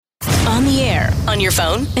on the air, on your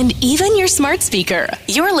phone, and even your smart speaker.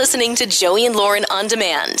 You're listening to Joey and Lauren On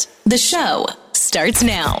Demand. The show starts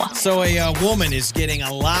now. So a woman is getting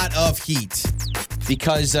a lot of heat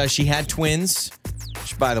because she had twins.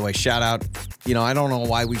 Which, by the way, shout out. You know, I don't know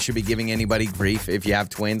why we should be giving anybody grief if you have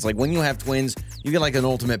twins. Like, when you have twins, you get like an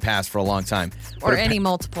ultimate pass for a long time. Or any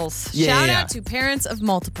multiples. Shout out to parents of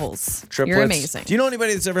multiples. Triplets. You're amazing. Do you know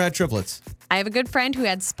anybody that's ever had triplets? I have a good friend who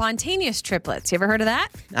had spontaneous triplets. You ever heard of that?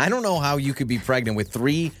 I don't know how you could be pregnant with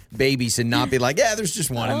 3 babies and not be like, yeah, there's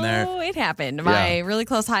just one in there. Oh, it happened. My really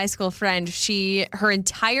close high school friend, her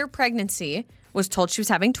entire pregnancy was told she was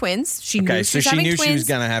having twins. She knew she was having twins. She was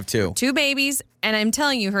going to have 2. 2 babies. And I'm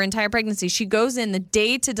telling you, her entire pregnancy, she goes in the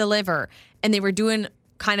day to deliver, and they were doing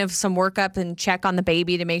kind of some workup and check on the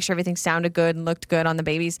baby to make sure everything sounded good and looked good on the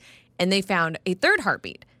babies. And they found a 3rd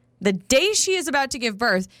heartbeat. The day she is about to give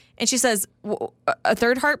birth, and she says, a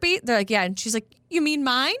 3rd heartbeat? They're like, yeah. And she's like, you mean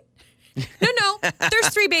mine? No, there's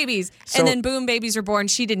 3 babies. And then boom, babies are born.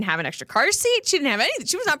 She didn't have an extra car seat. She didn't have anything.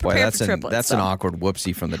 She was not prepared for triplets. That's an awkward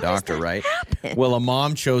whoopsie from the doctor, right? Well, a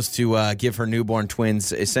mom chose to give her newborn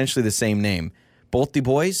twins essentially the same name. Both the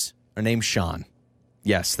boys are named Sean.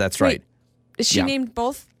 Yes, that's right. Is she named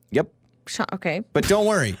both? Yep. Sean, okay. But don't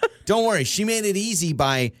worry. Don't worry. She made it easy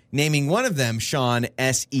by naming one of them Sean,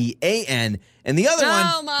 S-E-A-N, and the other one.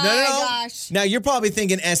 Oh, my gosh. Now, you're probably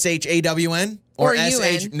thinking S-H-A-W-N or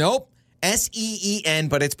S-H. U-N. Nope. S-E-E-N,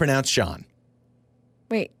 but it's pronounced Sean.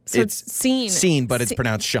 Wait, so it's seen. Seen, but it's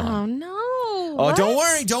pronounced Sean. Oh, no. Oh,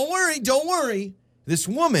 what? Don't worry. This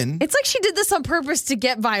woman. It's like she did this on purpose to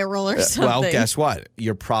get viral or something. Well, guess what?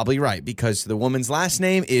 You're probably right, because the woman's last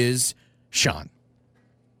name is Sean.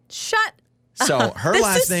 Shut up. So her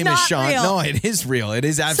last name is Sean. Real. No, it is real. It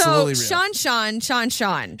is absolutely real.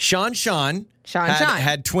 Sean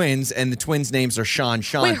had twins, and the twins' names are Sean.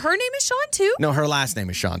 Wait, her name is Sean too? No, her last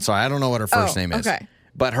name is Sean. Sorry, I don't know what her first name is. Okay.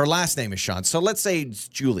 But her last name is Sean. So let's say it's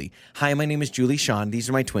Julie. Hi, my name is Julie Sean. These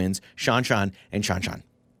are my twins, Sean, and Sean.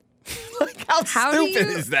 Like, how stupid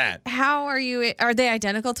is that? How are you? Are they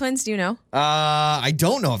identical twins? Do you know? I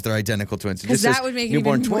don't know if they're identical twins. Because that would make it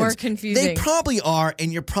even more confusing. They probably are,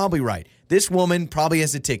 and you're probably right. This woman probably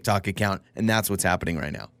has a TikTok account, and that's what's happening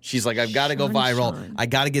right now. She's like, I've got to go viral. Sean. I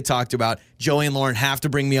got to get talked about. Joey and Lauren have to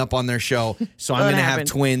bring me up on their show, so I'm going to have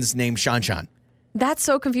twins named Sean. That's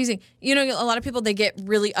so confusing. You know, a lot of people, they get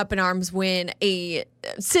really up in arms when a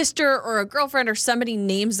sister or a girlfriend or somebody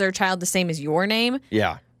names their child the same as your name.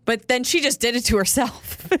 Yeah. But then she just did it to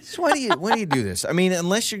herself. So why do you do this? I mean,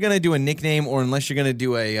 unless you're going to do a nickname or unless you're going to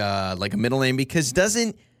do a like a middle name, because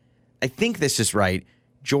I think this is right,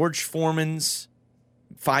 George Foreman's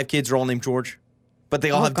 5 kids are all named George, but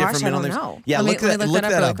they all have different middle names. Know. Yeah, look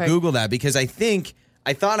that up. Quick. Google that, because I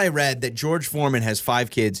thought I read that George Foreman has 5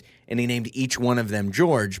 kids, and he named each one of them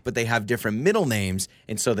George, but they have different middle names,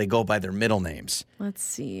 and so they go by their middle names. Let's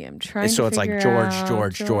see. I'm trying to So it's like George,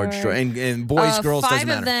 and boys, girls, doesn't matter.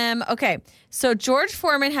 5 of them. Okay. So George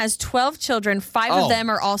Foreman has 12 children. 5 of them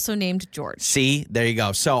are also named George. See? There you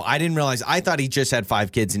go. So I didn't realize. I thought he just had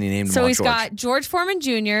 5 kids, and he named them all George. So he's got George Foreman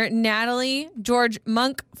Jr., Natalie, George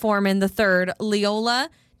Monk Foreman the 3rd, Leola,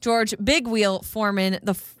 George Big Wheel Foreman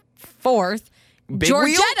the 4th,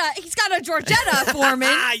 Georgetta. He's got a Georgetta Foreman.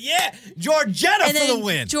 Yeah, Georgetta and for the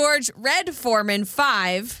win. George Red Foreman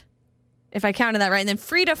 5, if I counted that right, and then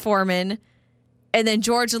Frida Foreman, and then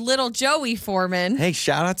George Little Joey Foreman. Hey,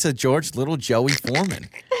 shout out to George Little Joey Foreman.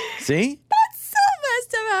 See? That's so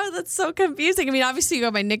messed up. That's so confusing. I mean, obviously you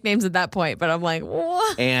got my nicknames at that point, but I'm like,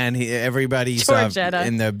 what? And everybody's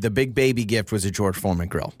and the big baby gift was a George Foreman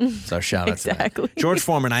grill. So shout out to that. George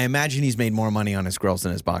Foreman. I imagine he's made more money on his grills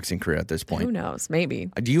than his boxing career at this point. Who knows? Maybe.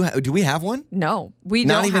 Do we have one? No, we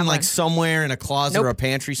not don't even have like one. Somewhere in a closet or a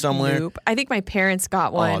pantry somewhere. Nope. I think my parents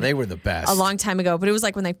got one. Oh, they were the best a long time ago. But it was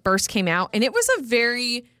like when they first came out, and it was a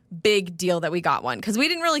very big deal that we got one because we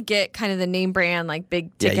didn't really get kind of the name brand like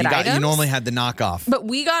big ticket items. You normally had the knockoff, but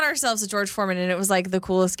we got ourselves a George Foreman, and it was like the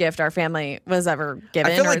coolest gift our family was ever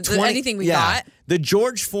given, or like anything we got. The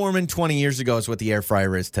George Foreman 20 years ago is what the air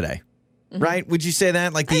fryer is today. Mm-hmm. Right? Would you say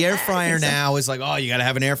that? Like the air fryer now is like, oh, you got to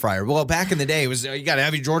have an air fryer. Well, back in the day, it was you got to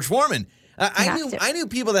have your George Foreman. I knew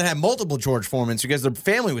people that had multiple George Foremans because their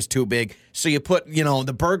family was too big. So you put,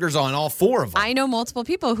 the burgers on all 4 of them. I know multiple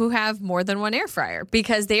people who have more than one air fryer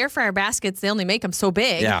because the air fryer baskets, they only make them so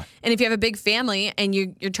big. Yeah. And if you have a big family and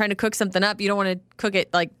you're trying to cook something up, you don't want to cook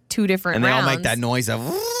it like 2 different rounds. And they all make that noise of,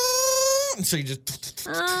 so you just.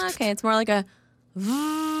 Okay, it's more like a.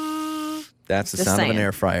 That's the sound of an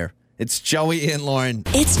air fryer. It's Joey and Lauren.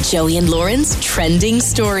 It's Joey and Lauren's Trending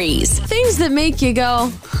Stories. Things that make you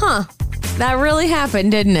go, huh, that really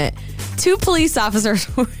happened, didn't it? 2 police officers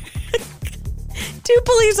 2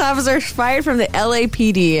 police officers fired from the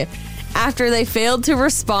LAPD after they failed to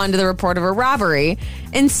respond to the report of a robbery.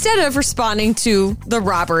 Instead of responding to the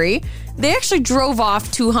robbery, they actually drove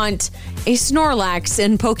off to hunt a Snorlax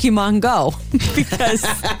in Pokemon Go because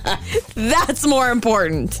that's more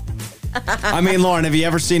important. I mean, Lauren, have you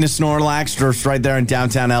ever seen a Snorlax just right there in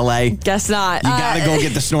downtown LA? Guess not. You got to go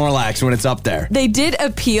get the Snorlax when it's up there. They did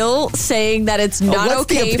appeal, saying that it's not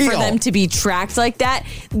okay for them to be tracked like that.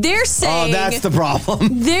 They're saying... Oh, that's the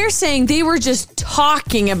problem. They're saying they were just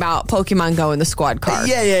talking about Pokemon Go in the squad car.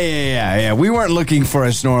 Yeah. We weren't looking for a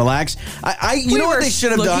Snorlax. You know what they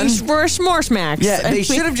should have done? For a S'mores. Yeah, they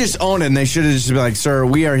should have just owned it. And they should have just been like, sir,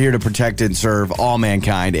 we are here to protect and serve all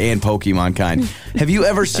mankind and Pokemon kind. Have you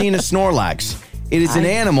ever seen a Snorlax? It is an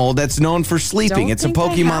animal that's known for sleeping. It's a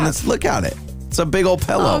Pokemon that's, look at it. It's a big old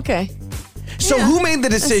pillow. Oh, okay. So who made the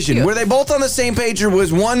decision? Were they both on the same page, or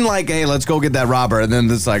was one like, hey, let's go get that robber, and then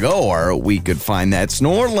it's like, oh, or we could find that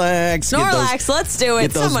Snorlax. Let's do it.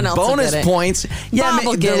 Get those Someone else bonus will get points. Yeah, Bob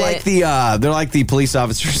will they're get like they're like the police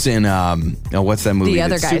officers in what's that movie? The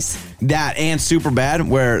Other Guys. That and Superbad,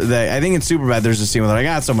 where I think in Superbad there's a scene where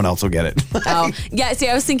they're like, someone else will get it. Oh, yeah. See,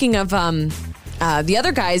 I was thinking of The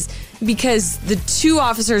Other Guys, because the 2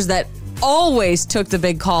 officers that always took the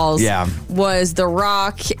big calls was The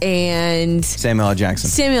Rock and Samuel L.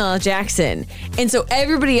 Jackson. And so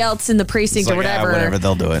everybody else in the precinct or whatever,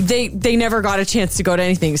 they'll do it. They never got a chance to go to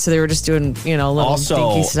anything, so they were just doing, little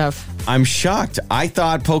dinky stuff. I'm shocked. I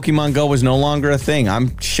thought Pokemon Go was no longer a thing.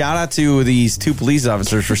 Shout out to these 2 police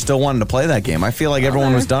officers for still wanting to play that game. I feel like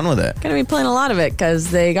everyone was done with it. Going to be playing a lot of it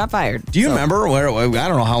because they got fired. Do you remember where, I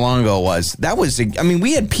don't know how long ago it was. That was,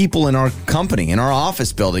 we had people in our company, in our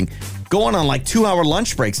office building, going on like 2-hour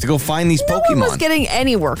lunch breaks to go find these Pokemon. No one was getting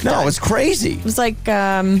any work done. No, it's crazy. It was like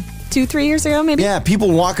 2-3 years ago, maybe? Yeah,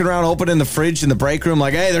 people walking around opening the fridge in the break room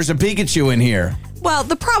like, hey, there's a Pikachu in here. Well,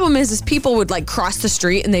 the problem is people would like cross the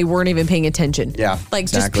street and they weren't even paying attention. Yeah,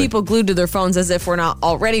 just people glued to their phones as if we're not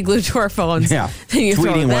already glued to our phones. Yeah,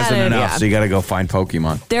 tweeting wasn't enough, so you got to go find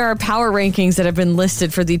Pokemon. There are power rankings that have been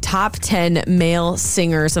listed for the top 10 male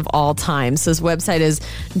singers of all time. So this website has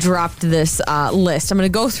dropped this list. I'm going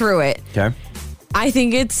to go through it. Okay. I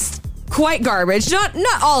think it's quite garbage. Not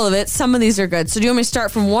all of it. Some of these are good. So do you want me to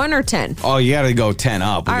start from 1 or 10? Oh, you got to go 10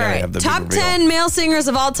 up. All right. Have the top 10 male singers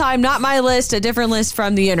of all time. Not my list. A different list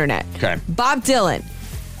from the internet. Okay. Bob Dylan,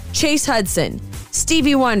 Chase Hudson,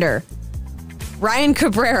 Stevie Wonder, Ryan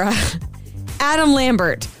Cabrera, Adam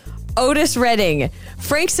Lambert, Otis Redding,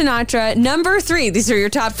 Frank Sinatra. Number 3. These are your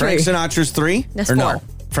top 3. Frank Sinatra's 3? That's or 4. No?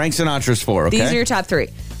 Frank Sinatra's 4. Okay. These are your top 3.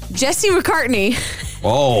 Jesse McCartney.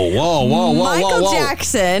 Whoa. Michael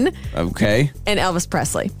Jackson. Okay. And Elvis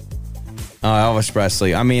Presley. Oh, Elvis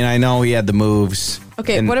Presley. I know he had the moves.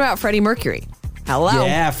 Okay, what about Freddie Mercury? Hello.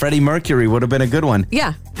 Yeah, Freddie Mercury would have been a good one.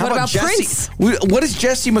 Yeah. What about Prince? What does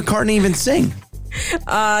Jesse McCartney even sing?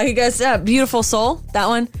 He goes, Beautiful Soul, that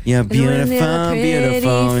one. Yeah,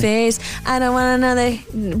 beautiful. Face. I don't want another.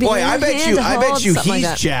 Boy, I bet you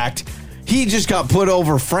he's jacked. He just got put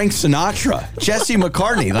over Frank Sinatra, Jesse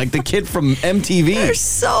McCartney, like the kid from MTV. There's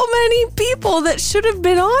so many people that should have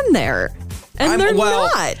been on there. And they're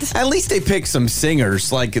not. At least they picked some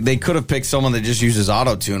singers. Like, they could have picked someone that just uses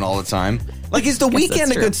auto-tune all the time. Like, is The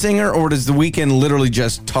Weeknd a good singer, or does The Weeknd literally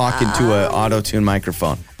just talk into an auto-tune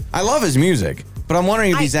microphone? I love his music, but I'm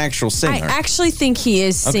wondering if he's an actual singer. I actually think he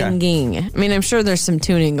is singing. I mean, I'm sure there's some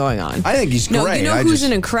tuning going on. I think he's great. No, you know who's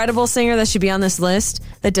an incredible singer that should be on this list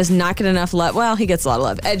that does not get enough love? Well, he gets a lot of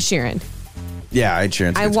love. Ed Sheeran. Yeah, Ed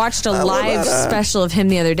Sheeran. I watched a live special of him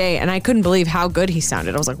the other day, and I couldn't believe how good he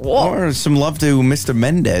sounded. I was like, whoa. Or some love to Mr.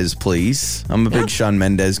 Mendez, please. I'm a big Shawn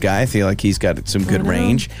Mendes guy. I feel like he's got some good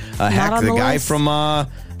range. Heck, the guy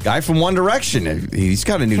from One Direction. He's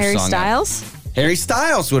got a new Harry song. Styles? Harry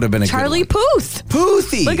Styles would have been a Charlie good one. Puth.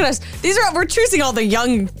 Poothy. Look at us. We're choosing all the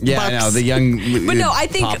young bucks. I know, the young But no, I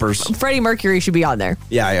think poppers. Freddie Mercury should be on there.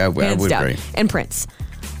 Yeah, I would agree. And Prince.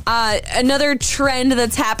 Another trend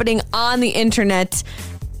that's happening on the internet.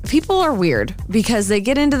 People are weird because they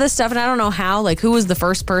get into this stuff, and I don't know how. Like, who was the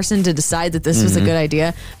first person to decide that this was a good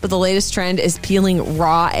idea? But the latest trend is peeling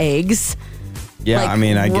raw eggs. Yeah,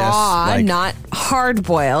 I guess not hard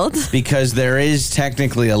boiled. Because there is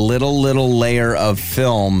technically a little layer of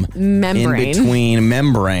film membrane in between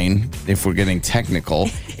membrane, if we're getting technical,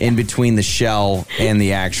 in between the shell and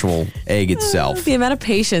the actual egg itself. The amount of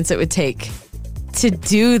patience it would take to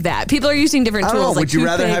do that. People are using different tools. I don't know. Like would you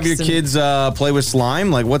rather have your kids play with slime?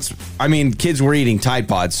 Like, kids were eating Tide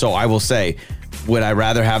Pods, so I will say, would I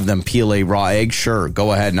rather have them peel a raw egg? Sure,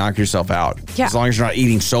 go ahead, knock yourself out. Yeah. As long as you're not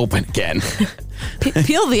eating soap again.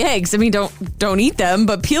 Peel the eggs. I mean, don't eat them,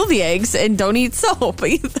 but peel the eggs and don't eat soap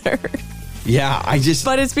either. Yeah,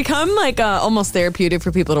 But it's become like almost therapeutic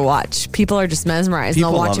for people to watch. People are just mesmerized and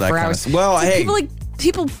they'll watch it for hours.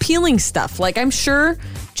 People peeling stuff. Like, I'm sure,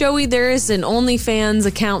 Joey, there is an OnlyFans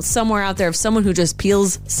account somewhere out there of someone who just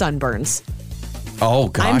peels sunburns. Oh,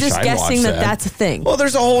 gosh, I'm just guessing that that's a thing. Well,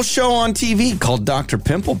 there's a whole show on TV called Dr.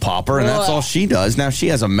 Pimple Popper, and that's all she does. Now, she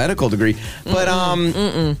has a medical degree. But, we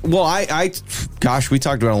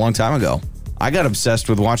talked about it a long time ago. I got obsessed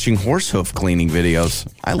with watching horse hoof cleaning videos.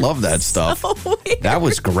 I love that stuff. So weird. That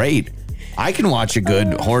was great. I can watch a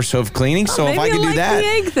good horse hoof cleaning, so if I can do that. The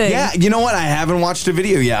egg thing. Yeah, you know what? I haven't watched a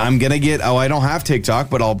video yet. I'm going to get, I don't have TikTok,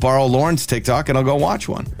 but I'll borrow Lauren's TikTok and I'll go watch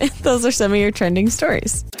one. Those are some of your trending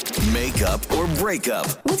stories. Makeup or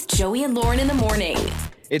breakup with Joey and Lauren in the morning.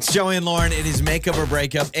 It's Joey and Lauren. It is makeup or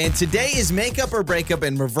breakup. And today is makeup or breakup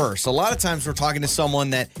in reverse. A lot of times we're talking to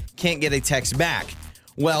someone that can't get a text back.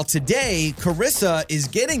 Well, today, Carissa is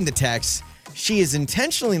getting the text. She is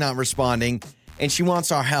intentionally not responding, and she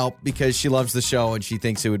wants our help because she loves the show and she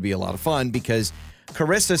thinks it would be a lot of fun because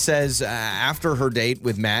Carissa says after her date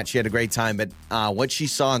with Matt, she had a great time, but what she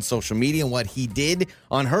saw on social media and what he did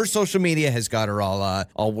on her social media has got her all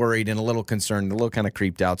worried and a little concerned, a little kind of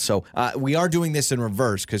creeped out. So we are doing this in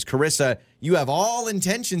reverse because, Carissa, you have all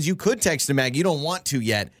intentions. You could text to Mag. You don't want to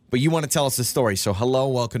yet, but you want to tell us the story. So hello,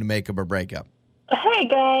 welcome to Makeup or Breakup. Hey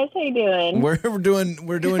guys, how you doing? We're doing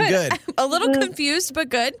good. A little confused, but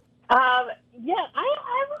good. Yeah, I'm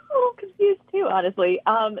a little confused too, honestly.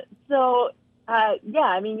 I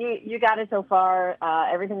mean, you got it so far.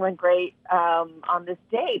 Everything went great on this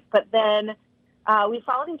date, but then we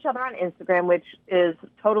followed each other on Instagram, which is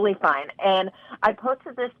totally fine. And I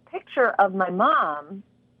posted this picture of my mom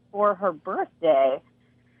for her birthday,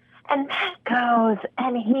 and Matt goes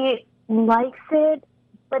and he likes it.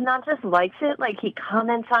 But not just likes it, like he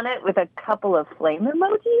comments on it with a couple of flame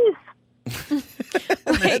emojis.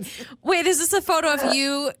 Wait, is this a photo of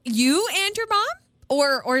you and your mom?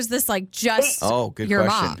 Or is this like just good your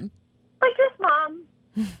question. Mom? Like just mom.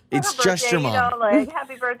 It's just your mom. You know, like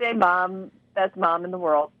happy birthday, mom. Best mom in the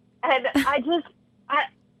world. And I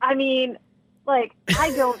mean, like,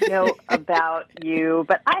 I don't know about you,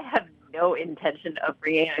 but I have no intention of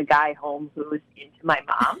bringing a guy home who's into my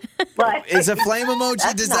mom. But is a flame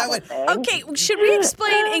emoji? Does that what? Okay, should we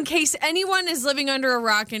explain in case anyone is living under a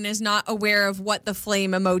rock and is not aware of what the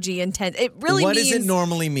flame emoji intends? It really what means. Does it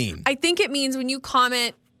normally mean? I think it means when you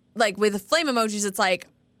comment like with flame emojis, it's like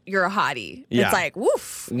you're a hottie. Yeah. It's like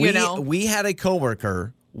woof. We had a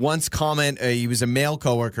coworker once comment. He was a male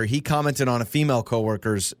coworker. He commented on a female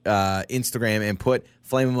coworker's Instagram and put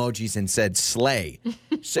flame emojis and said slay.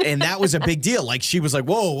 And that was a big deal. Like, she was like,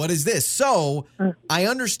 whoa, what is this? So I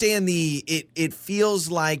understand it feels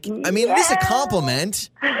like, I mean, it is a compliment,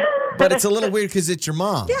 but it's a little weird because it's your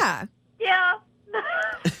mom. Yeah. Yeah.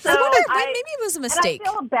 So I wonder, maybe it was a mistake.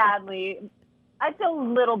 I feel a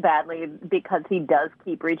little badly because he does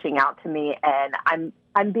keep reaching out to me, and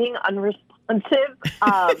I'm being unresponsive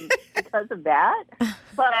because of that.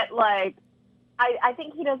 But, like, I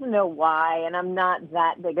think he doesn't know why, and I'm not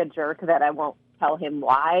that big a jerk that I won't tell him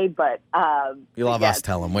why, but you'll have us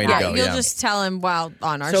tell him. Way to go. You'll just tell him while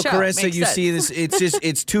on our show. So, Carissa, Makes you sense. see this,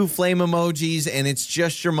 it's two flame emojis and it's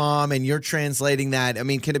just your mom and you're translating that. I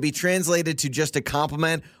mean, can it be translated to just a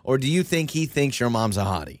compliment, or do you think he thinks your mom's a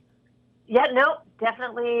hottie? Yeah, no,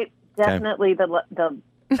 definitely the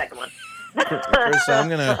second one.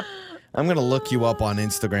 Carissa, I'm gonna look you up on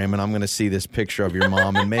Instagram, and I'm gonna see this picture of your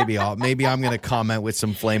mom, and maybe I'm gonna comment with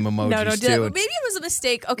some flame emojis too. Maybe it was a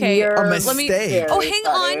mistake. Okay, a mistake. Hang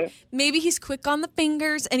on. Maybe he's quick on the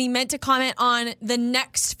fingers, and he meant to comment on the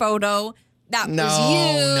next photo. That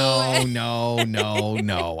was you. No.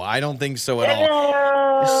 I don't think so at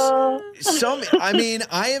all.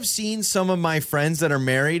 I have seen some of my friends that are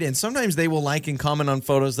married, and sometimes they will like and comment on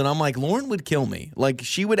photos that I'm like, Lauren would kill me. Like,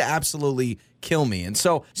 she would absolutely kill me. And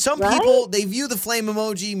so some people, they view the flame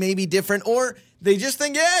emoji maybe different, or they just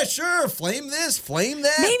think, yeah, sure, flame this, flame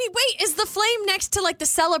that. Maybe, wait, is the flame next to like the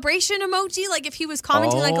celebration emoji? Like if he was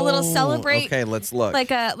commenting like a little celebrate. Okay, let's look.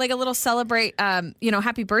 Like a little celebrate,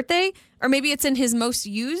 happy birthday. Or maybe it's in his most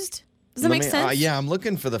used. Does that make sense? Yeah, I'm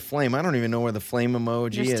looking for the flame. I don't even know where the flame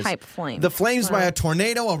emoji is. Just type flame. The flame's by a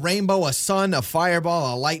tornado, a rainbow, a sun, a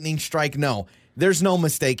fireball, a lightning strike. No, there's no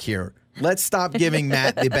mistake here. Let's stop giving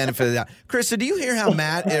Matt the benefit of that. Krista, do you hear how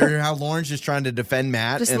Lauren's just trying to defend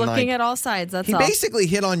Matt? Just looking at all sides, that's all. He basically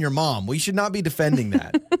hit on your mom. We should not be defending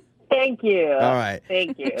that. Thank you. All right.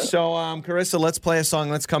 Thank you. So, Carissa, let's play a song.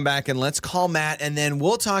 Let's come back and let's call Matt, and then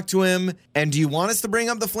we'll talk to him. And do you want us to bring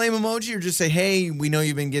up the flame emoji or just say, hey, we know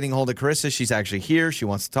you've been getting hold of Carissa. She's actually here. She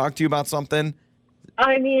wants to talk to you about something.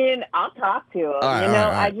 I mean, I'll talk to him. All right,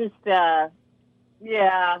 I just, yeah.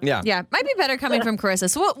 Yeah, might be better coming from Carissa.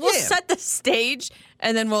 So we'll set the stage,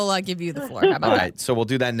 and then we'll give you the floor. How about All that? right. So we'll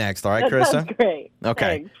do that next. All right, That Carissa? sounds great. Okay.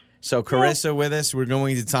 Thanks. So Carissa with us. We're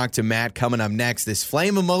going to talk to Matt coming up next. This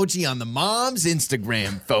flame emoji on the mom's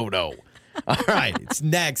Instagram photo. All right, it's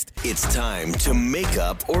next. It's time to make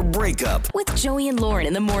up or break up. With Joey and Lauren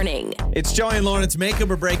in the morning. It's Joey and Lauren. It's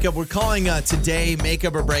Makeup or Breakup. We're calling today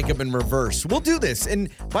Makeup or Breakup in reverse. We'll do this. And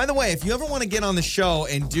by the way, if you ever want to get on the show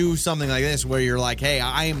and do something like this where you're like, hey,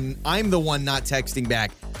 I'm the one not texting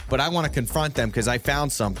back, but I want to confront them because I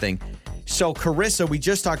found something. So Carissa, we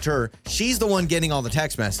just talked to her. She's the one getting all the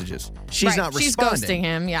text messages. She's not responding. She's ghosting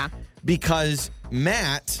him, yeah. Because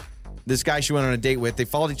Matt, this guy she went on a date with, they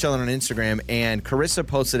followed each other on Instagram, and Carissa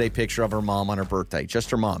posted a picture of her mom on her birthday, just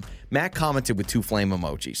her mom. Matt commented with 2 flame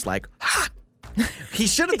emojis, like, ha! He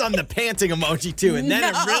should have done the panting emoji too, and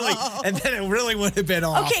then it really would have been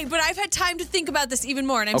off. Okay, but I've had time to think about this even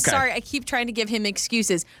more, and I'm sorry I keep trying to give him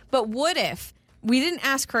excuses. But what if, we didn't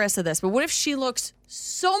ask Carissa this, but what if she looks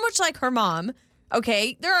so much like her mom?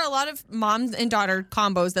 Okay, there are a lot of mom and daughter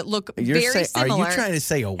combos that look very similar. Are you trying to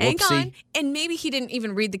say a whoopsie? Hang on. And maybe he didn't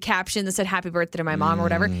even read the caption that said "Happy Birthday to my mom" or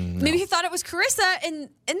whatever. No. Maybe he thought it was Carissa, and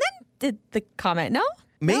then did the comment. No.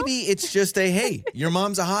 Maybe it's just hey, your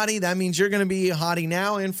mom's a hottie. That means you're going to be a hottie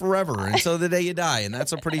now and forever until the day you die. And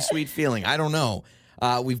that's a pretty sweet feeling. I don't know.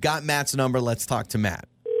 We've got Matt's number. Let's talk to Matt.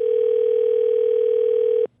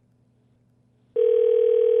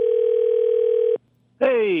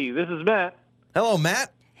 Hey, this is Matt. Hello,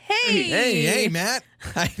 Matt. Hey, Matt.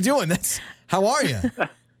 How you doing? How are you?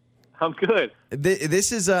 I'm good.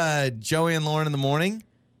 This is Joey and Lauren in the morning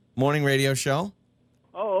radio show.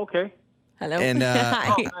 Oh, okay. Hello. And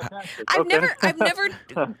I've never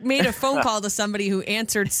made a phone call to somebody who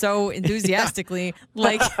answered so enthusiastically,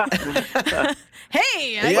 like,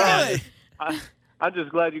 "Hey, how you doing?" I'm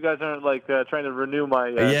just glad you guys aren't trying to renew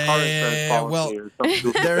my car insurance policy or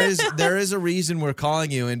something. there is a reason we're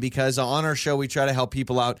calling you, and because on our show we try to help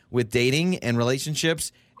people out with dating and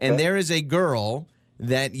relationships, and there is a girl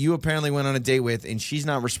that you apparently went on a date with, and she's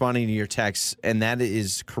not responding to your texts, and that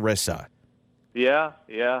is Carissa. Yeah.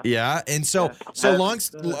 And so long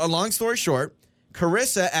story short,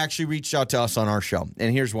 Carissa actually reached out to us on our show,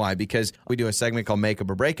 and here's why: because we do a segment called Makeup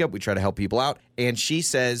or Breakup. We try to help people out, and she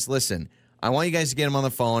says, "Listen, I want you guys to get him on the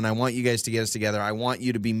phone. I want you guys to get us together. I want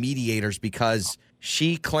you to be mediators," because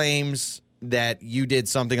she claims that you did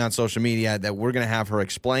something on social media that we're going to have her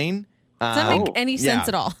explain. Doesn't make any sense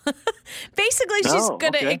at all. Basically, she's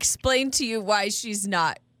going to explain to you why she's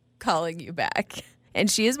not calling you back. And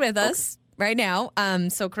she is with us right now.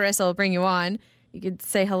 So Carissa will bring you on. You could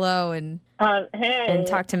say hello and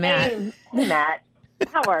talk to Matt. Hey, Matt.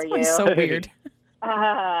 How are you? So weird.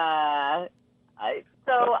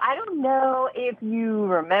 So I don't know if you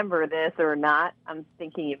remember this or not. I'm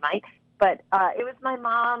thinking you might. But it was my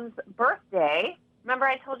mom's birthday. Remember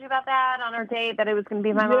I told you about that on our date, that it was going to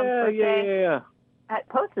be my mom's birthday? Yeah. I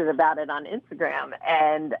posted about it on Instagram.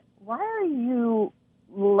 And why are you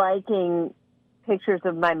liking pictures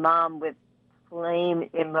of my mom with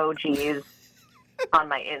flame emojis on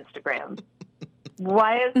my Instagram?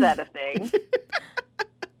 Why is that a thing?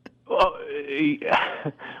 Well,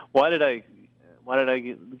 why did I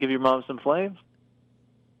give your mom some flames?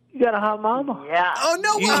 You got a hot mama. Yeah. Oh, no.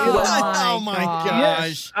 Oh, my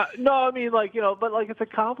gosh. Yes. No, I mean, but it's a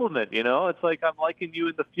compliment, It's like I'm liking you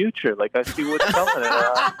in the future. Like, I see what's coming.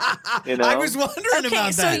 I was wondering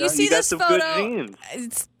about that. So you see this photo. Good genes.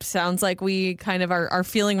 It sounds like we kind of, our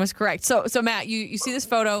feeling was correct. So Matt, you see this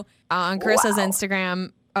photo on Carissa's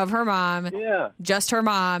Instagram of her mom, just her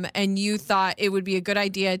mom, and you thought it would be a good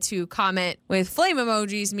idea to comment with flame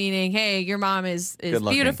emojis, meaning, hey, your mom is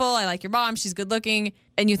beautiful. I like your mom. She's good looking.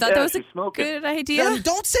 And you thought that was a good idea? No,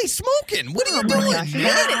 don't say smoking. What are you doing? You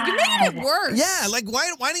made it worse. Yeah,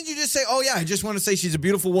 why didn't you just say, oh, yeah, I just want to say she's a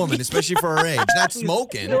beautiful woman, especially for her age, not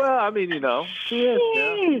smoking. Well, I mean, she is.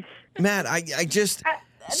 Yeah. Matt, I just...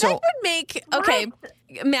 that would make... Okay,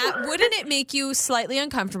 Matt, wouldn't it make you slightly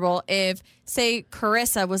uncomfortable if, say,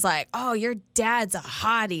 Carissa was like, oh, your dad's a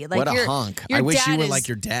hottie. Like, what a hunk. I wish you were like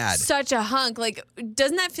your dad. Such a hunk. Like,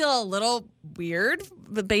 doesn't that feel a little weird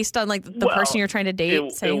based on, the person you're trying to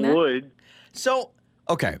date saying that? It would. So,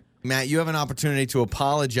 okay, Matt, you have an opportunity to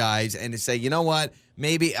apologize and to say, you know what?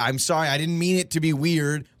 Maybe, I'm sorry, I didn't mean it to be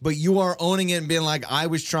weird, but you are owning it and being like, I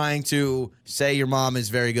was trying to say your mom is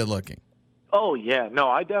very good looking. Oh, yeah. No,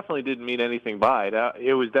 I definitely didn't mean anything by it.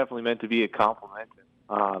 It was definitely meant to be a compliment.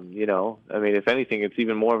 You know, I mean, if anything, it's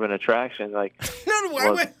even more of an attraction. Like,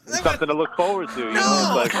 something to look forward to. You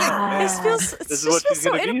know? It's like, oh, man, this is what she's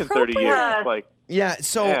going to be in 30 years. Like,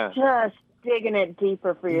 Just digging it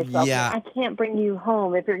deeper for yourself. Yeah. I can't bring you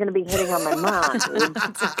home if you're going to be hitting on my mom. That's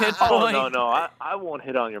a good oh, point. no. I won't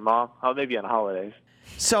hit on your mom. Maybe on holidays.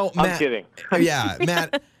 So, I'm Matt, kidding. Yeah,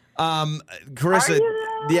 Matt. Carissa,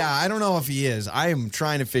 I don't know if he is. I am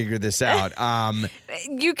trying to figure this out.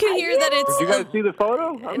 You can hear that it's. Did you guys see the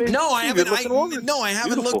photo? I mean, No, I haven't. I haven't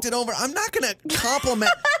Beautiful. looked it over. I'm not going to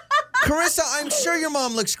compliment. Carissa, I'm sure your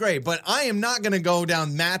mom looks great, but I am not going to go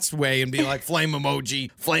down Matt's way and be like flame emoji,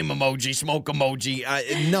 smoke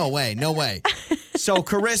emoji. No way. So,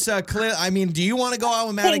 Carissa, do you want to go out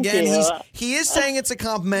with Matt Thank again? you. He is saying it's a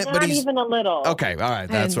compliment, Not but he's even a little. okay. All right,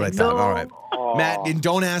 that's what I thought. All right, Matt, and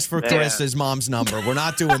don't ask for Carissa's mom's number. We're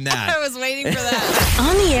not doing that. I was waiting for that.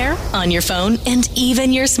 On the air, on your phone, and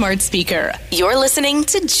even your smart speaker. You're listening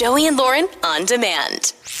to Joey and Lauren on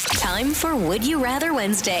demand. Time for Would You Rather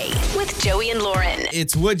Wednesday with Joey and Lauren.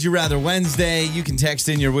 It's Would You Rather Wednesday. You can text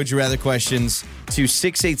in your Would You Rather questions to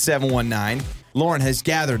 68719. Lauren has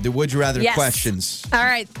gathered the Would You Rather questions. All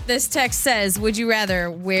right. This text says, would you rather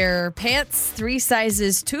wear pants 3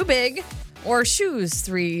 sizes too big or shoes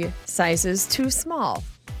 3 sizes too small?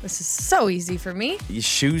 This is so easy for me.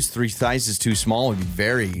 Shoes 3 sizes too small would be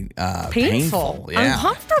very painful. Yeah.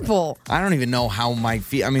 Uncomfortable. I don't even know how my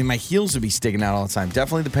feet, my heels would be sticking out all the time.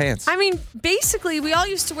 Definitely the pants. I mean, basically, we all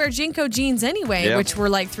used to wear Jinko jeans anyway, which were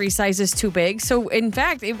like 3 sizes too big. So, in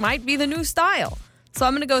fact, it might be the new style. So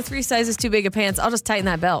I'm going to go 3 sizes too big of pants. I'll just tighten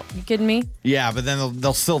that belt. You kidding me? Yeah, but then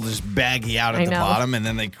they'll still just baggy out at the bottom, and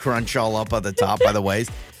then they crunch all up at the top by the waist.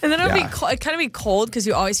 And then it'd kind of be cold because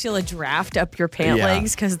you always feel a draft up your pant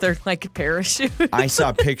legs because they're like a parachute. I saw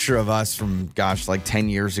a picture of us from, like 10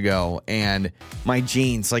 years ago, and my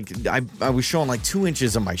jeans, I was showing like 2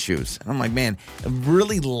 inches of my shoes. And I'm like, man,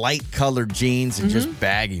 really light colored jeans and just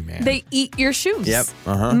baggy, man. They eat your shoes. Yep.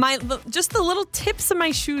 Uh-huh. Just the little tips of my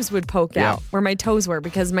shoes would poke out where my toes were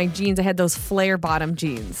because my jeans, I had those flare bottom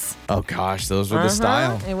jeans. Oh, gosh, those were the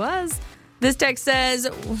style. It was. This text says,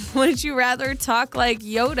 would you rather talk like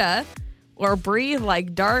Yoda or breathe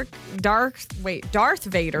like Darth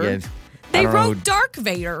Vader? Yeah, they wrote Dark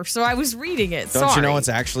Vader, so I was reading it. Don't you know it's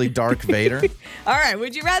actually Dark Vader? All right.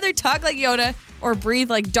 Would you rather talk like Yoda or breathe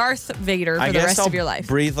like Darth Vader for the rest of your life?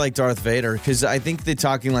 Breathe like Darth Vader, because I think that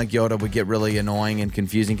talking like Yoda would get really annoying and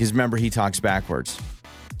confusing, because remember, he talks backwards.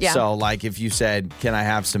 Yeah. So, like, if you said, can I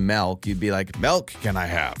have some milk? You'd be like, milk can I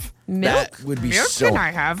have? Milk? That would be milk so... can I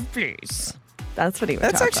have, please? That's what he would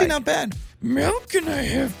That's talk actually like. not bad. Milk can I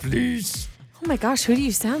have, please? Oh, my gosh. Who do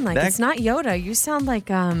you sound like? It's not Yoda. You sound like,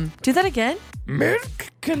 do that again. Milk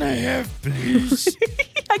can I have, please?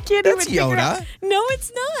 I can't That's even figure Yoda. out. No,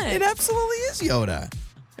 it's not. It absolutely is Yoda.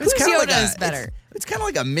 Who's kinda Yoda is like better? It's kind of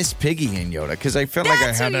like a Miss Piggy in Yoda, because I felt like I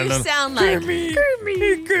That's had what a you little... sound like.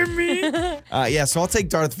 Grimmy. Yeah, so I'll take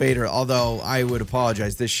Darth Vader, although I would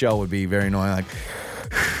apologize. This show would be very annoying. Like,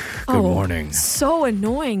 good morning. So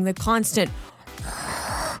annoying, the constant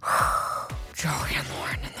Joey and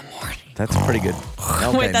Lauren in the morning. That's pretty good.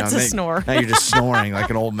 Okay, Wait, that's a snore. Now you're just snoring like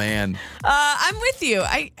an old man. I'm with you.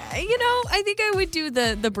 I think I would do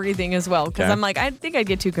the breathing as well, because Okay. I'm like, I think I'd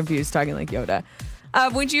get too confused talking like Yoda.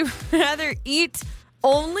 Would you rather eat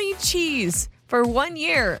only cheese for 1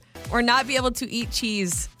 year or not be able to eat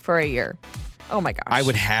cheese for a year? Oh my gosh. I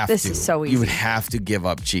would have This to. is so easy. You would have to give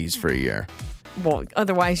up cheese for a year. Well,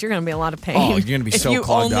 otherwise you're going to be in a lot of pain. Oh, you're gonna be if so you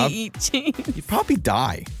clogged only up. eat cheese. You'd probably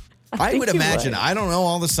die. I would you imagine. would. I don't know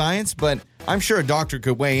all the science, but I'm sure a doctor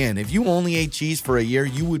could weigh in. If you only ate cheese for a year,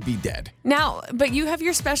 you would be dead. Now, but you have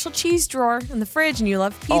your special cheese drawer in the fridge and you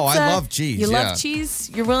love pizza. Oh, I love cheese, You yeah. love cheese.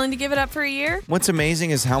 You're willing to give it up for a year? What's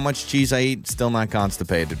amazing is how much cheese I eat, still not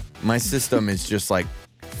constipated. My system is just like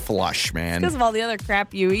flush, man. Because of all the other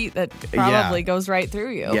crap you eat that probably goes right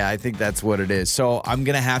through you. Yeah, I think that's what it is. So I'm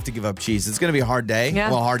going to have to give up cheese. It's going to be a hard day, Yeah.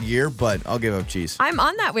 well, a hard year, but I'll give up cheese. I'm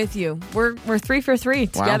on that with you. We're 3 for 3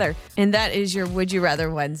 together. And that is your Would You Rather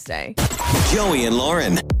Wednesday. Joey and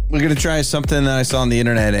Lauren. We're going to try something that I saw on the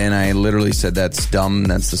internet, and I literally said, that's dumb.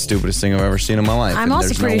 That's the stupidest thing I've ever seen in my life. I'm And also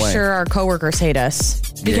there's no pretty way. sure our coworkers hate us.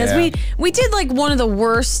 Because Yeah. we did like one of the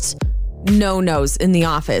worst no-nos in the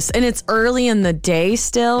office. And it's early in the day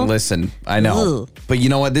still. Listen, I know, Ugh. but you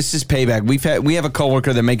know what? This is payback. We have a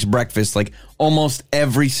coworker that makes breakfast like almost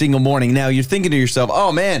every single morning. Now you're thinking to yourself,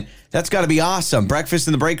 "Oh man, that's got to be awesome! Breakfast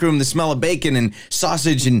in the break room, the smell of bacon and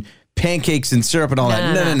sausage and pancakes and syrup and all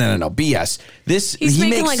that. No. BS. He's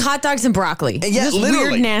making like hot dogs and broccoli. Yeah, just literally.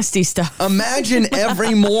 Weird, nasty stuff. Imagine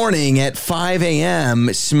every morning at 5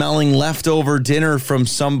 a.m. smelling leftover dinner from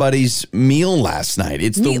somebody's meal last night.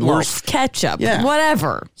 It's the worst. Ketchup,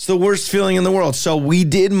 whatever. It's the worst feeling in the world. So we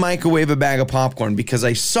did microwave a bag of popcorn because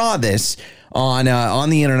I saw this on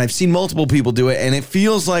the internet. I've seen multiple people do it, and it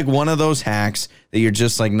feels like one of those hacks that you're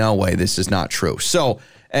just like, no way, this is not true. So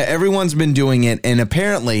everyone's been doing it, and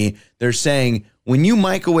apparently they're saying when you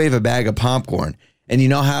microwave a bag of popcorn, and you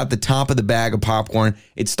know how at the top of the bag of popcorn,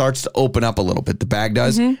 it starts to open up a little bit, the bag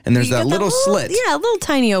does, and there's that little slit. Yeah, a little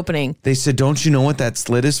tiny opening. They said, don't you know what that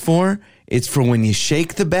slit is for? It's for when you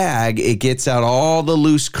shake the bag, it gets out all the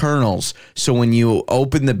loose kernels. So when you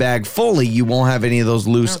open the bag fully, you won't have any of those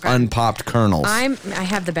loose, unpopped kernels. I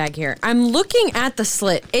have the bag here. I'm looking at the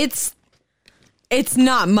slit. It's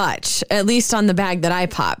not much, at least on the bag that I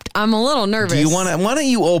popped. I'm a little nervous. Why don't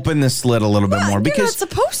you open the slit a little bit more? Because you're not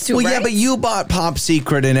supposed to, well, right? yeah, but you bought Pop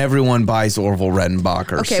Secret and everyone buys Orville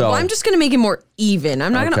Redenbacher. Okay, well, I'm just going to make it more even.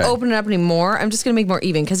 I'm not going to open it up anymore. I'm just going to make it more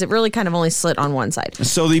even because it really kind of only slit on one side.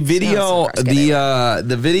 So the video,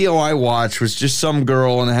 the video I watched was just some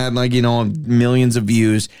girl and it had millions of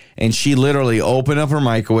views. And she literally opened up her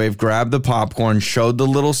microwave, grabbed the popcorn, showed the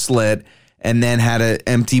little slit, and then had an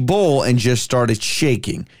empty bowl and just started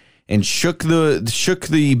shaking and shook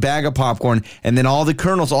the bag of popcorn, and then all the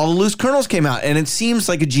loose kernels came out. And it seems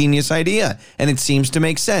like a genius idea, and it seems to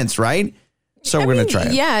make sense, right? So we're going to try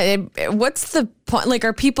it. Yeah. What's the point? Like,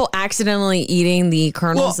 are people accidentally eating the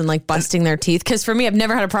kernels and like busting their teeth? Because for me, I've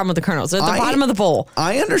never had a problem with the kernels. They're at the bottom of the bowl.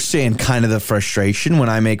 I understand kind of the frustration when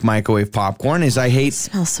I make microwave popcorn is I hate. It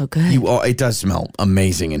smells so good. It does smell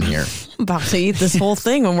amazing in here. I'm about to eat this whole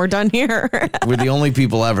thing when we're done here. We're the only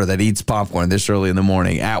people ever that eats popcorn this early in the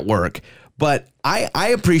morning at work. But I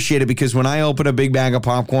appreciate it because when I open a big bag of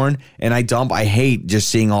popcorn and I dump, I hate just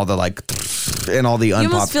seeing all the and all the unpopped kernels. You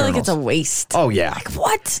almost feel like it's a waste. Oh, yeah. Like,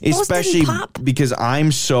 what? Especially because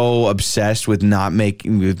I'm so obsessed with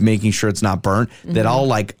making sure it's not burnt that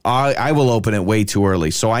I will open it way too early.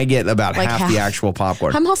 So I get about half the actual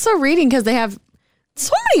popcorn. I'm also reading because they have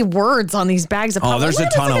so many words on these bags of popcorn. Oh, there's a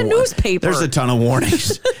ton of newspaper. There's a ton of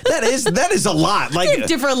warnings. That is a lot. Like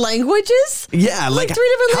different languages. Yeah, like 3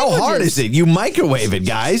 different languages. How hard is it? You microwave it,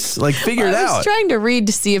 guys. Like figure it out. I was trying to read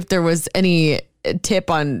to see if there was any tip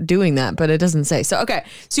on doing that, but it doesn't say. So okay,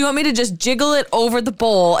 so you want me to just jiggle it over the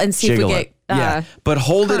bowl and see if we get but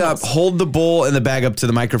hold kernels. It up, hold the bowl and the bag up to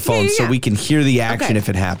the microphone so we can hear the action if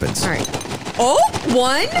it happens. All right. Oh,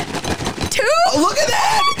 1, 2. Oh, look at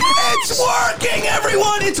that! It's working,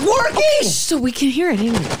 everyone! It's working! So we can hear it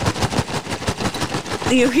anyway.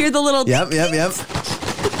 You hear the little Yep.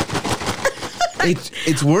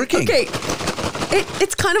 It's working. Okay.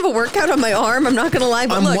 It's kind of a workout on my arm. I'm not going to lie,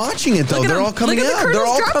 but I'm watching it, though. They're all coming out. They're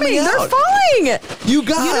all coming out. They're falling. You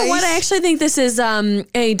guys. You know what? I actually think this is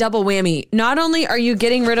a double whammy. Not only are you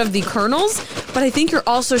getting rid of the kernels, but I think you're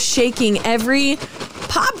also shaking every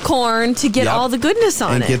popcorn to get all the goodness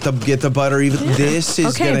on it. And get the butter even. Yeah. This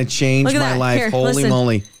is going to change my life. Here, holy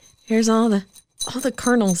moly. Here's all the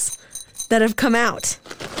kernels that have come out.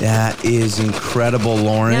 That is incredible,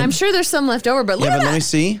 Lauren. Yeah, I'm sure there's some left over, but look at that. Let me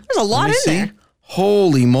see. There's a lot in there.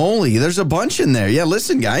 Holy moly. There's a bunch in there. Yeah,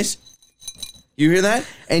 listen, guys. You hear that?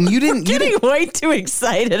 And you didn't. You're getting way too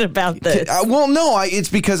excited about this. Well, no, it's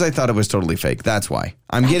because I thought it was totally fake. That's why.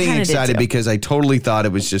 I'm getting excited because I totally thought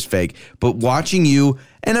it was just fake. But watching you,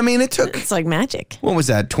 and I mean, it's like magic. What was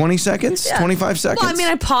that? 20 seconds? Yeah. 25 seconds? Well, I mean,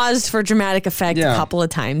 I paused for dramatic effect a couple of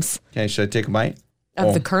times. Okay, should I take a bite?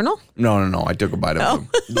 Of the kernel? No. I took a bite of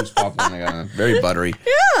loose popcorn. I got very buttery.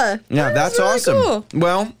 Yeah. Yeah, that's really awesome. Cool.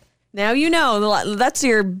 Well. Now you know. That's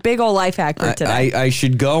your big old life hack for today. I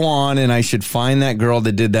should go on and I should find that girl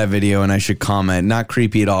that did that video and I should comment, not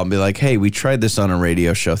creepy at all, and be like, hey, we tried this on a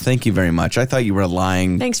radio show. Thank you very much. I thought you were a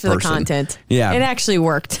lying Thanks for person. The content. Yeah. It actually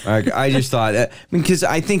worked. I just thought, because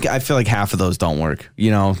I feel like half of those don't work.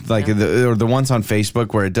 You know, like the ones on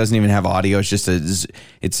Facebook where it doesn't even have audio. It's just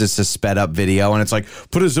a sped up video and it's like,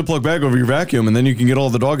 put a Ziploc bag over your vacuum and then you can get all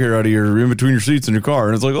the dog hair out of in between your seats in your car.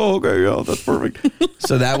 And it's like, oh, okay, yeah, that's perfect.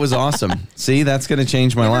 So that was awesome. See, that's going to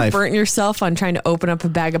change my life. Burnt yourself on trying to open up a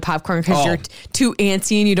bag of popcorn because you're too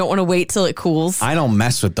antsy and you don't want to wait till it cools? I don't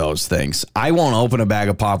mess with those things. I won't open a bag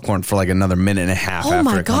of popcorn for like another minute and a half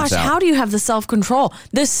after it comes out. Oh my gosh, how do you have the self-control?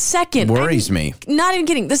 The second... Worries me. Not even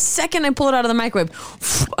kidding. The second I pull it out of the microwave,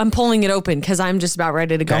 I'm pulling it open because I'm just about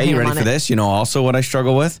ready to go ham on it. You ready for this? You know also what I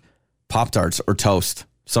struggle with? Pop-Tarts or toast.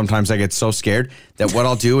 Sometimes I get so scared that what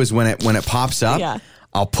I'll do is when it pops up,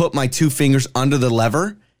 I'll put my 2 fingers under the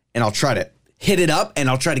lever and I'll try to hit it up and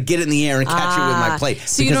I'll try to get it in the air and catch it with my plate so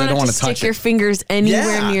because you don't I don't have want to to touch stick your fingers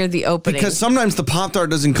anywhere near the opening. Because sometimes the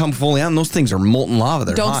Pop-Tart doesn't come fully out and those things are molten lava.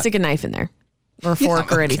 They're don't hot. stick a knife in there or a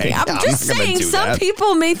fork or anything. I'm just not gonna saying do some that.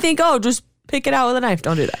 people may think, oh, just pick it out with a knife.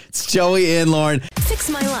 Don't do that. It's Joey and Lauren. Fix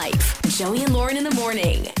My Life. Joey and Lauren in the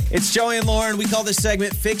morning. It's Joey and Lauren. We call this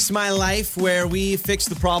segment Fix My Life, where we fix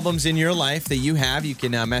the problems in your life that you have. You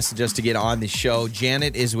can message us to get on the show.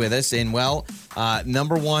 Janet is with us. And, well,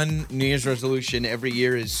 number one New Year's resolution every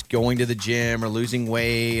year is going to the gym or losing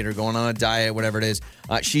weight or going on a diet, whatever it is.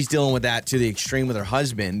 She's dealing with that to the extreme with her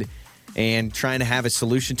husband and trying to have a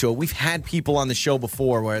solution to it. We've had people on the show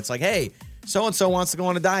before where it's like, hey, so-and-so wants to go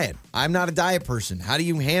on a diet. I'm not a diet person. How do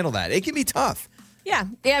you handle that? It can be tough. Yeah.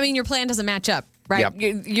 I mean, your plan doesn't match up, right?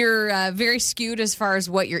 Yep. You're very skewed as far as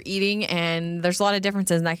what you're eating, and there's a lot of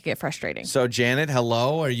differences, and that could get frustrating. So, Janet,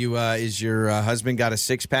 hello. Are you? Is your husband got a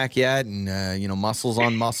six-pack yet? And muscles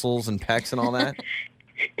on muscles and pecs and all that?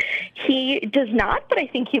 He does not, but I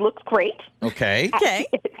think he looks great. Okay. Okay.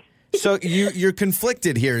 So you're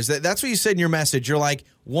conflicted here. That's what you said in your message? You're like,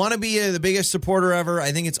 want to be the biggest supporter ever.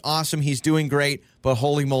 I think it's awesome. He's doing great, but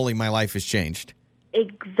holy moly, my life has changed.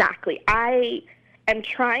 Exactly. I am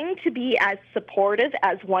trying to be as supportive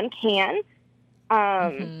as one can,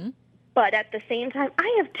 but at the same time,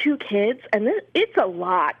 I have 2 kids, and it's a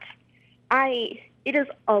lot. It is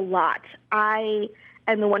a lot. I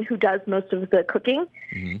am the one who does most of the cooking,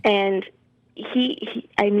 and he's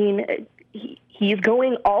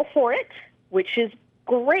going all for it, which is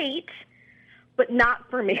great, but not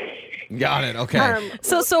for me. Got it. Okay.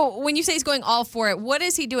 So when you say he's going all for it, what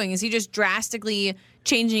is he doing? Is he just drastically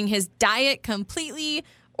changing his diet completely,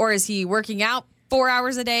 or is he working out 4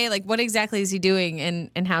 hours a day? Like, what exactly is he doing,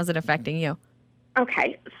 and how's it affecting you?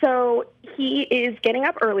 Okay, so he is getting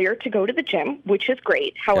up earlier to go to the gym, which is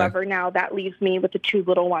great. However, now that leaves me with the 2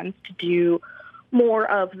 little ones to do more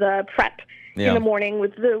of the prep in the morning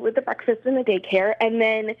with the breakfast and the daycare. And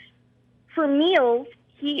then for meals,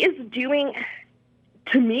 he is doing,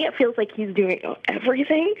 to me, it feels like he's doing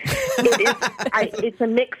everything. It's a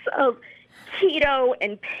mix of keto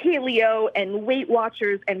and paleo and Weight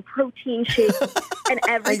Watchers and protein shakes and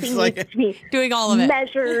everything needs to be doing all of it.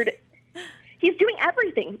 Measured. He's doing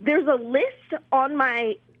everything. There's a list on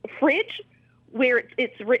my fridge where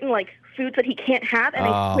it's written like foods that he can't have, and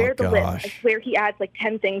I swear the list. I swear he adds like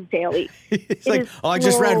 10 things daily. It's like, I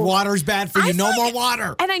just read water's bad for you. No more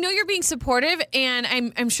water. And I know you're being supportive,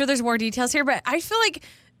 and I'm sure there's more details here, but I feel like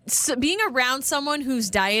being around someone who's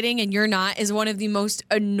dieting and you're not is one of the most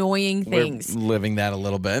annoying things. We're living that a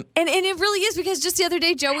little bit. And it really is, because just the other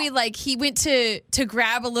day, Joey, like, he went to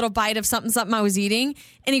grab a little bite of something I was eating,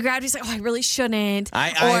 and he grabbed it. He's like, oh, I really shouldn't.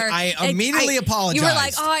 I immediately apologized. You were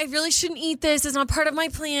like, oh, I really shouldn't eat this. It's not part of my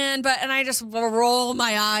plan. And I just roll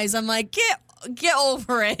my eyes. I'm like, get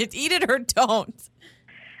over it. Eat it or don't.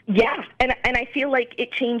 Yeah, and I feel like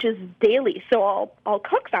it changes daily. So I'll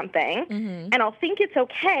cook something, and I'll think it's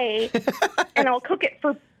okay, and I'll cook it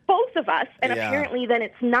for both of us, and apparently then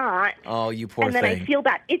it's not. Oh, you poor thing. And then I feel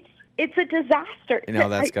bad. It's a disaster.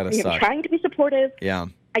 That's got to suck. I'm trying to be supportive. Yeah.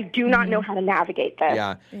 I do not know how to navigate this.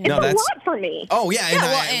 Yeah. It's a lot for me. Oh,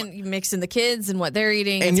 yeah. And you mix in the kids and what they're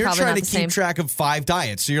eating. And it's you're trying to keep track of 5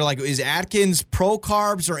 diets. So you're like, is Atkins pro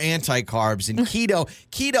carbs or anti carbs? And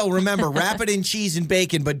keto, remember, wrap it in cheese and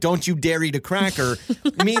bacon, but don't you dare eat a cracker.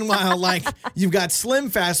 Meanwhile, like, you've got Slim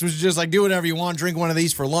Fast, which is just like, do whatever you want, drink one of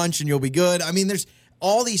these for lunch and you'll be good. I mean, there's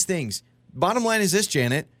all these things. Bottom line is this,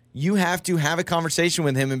 Janet, you have to have a conversation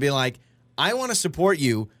with him and be like, I want to support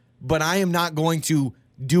you, but I am not going to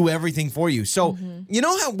do everything for you. So, you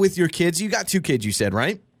know how with your kids, you got 2 kids, you said,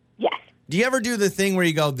 right? Yes. Do you ever do the thing where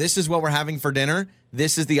you go, this is what we're having for dinner?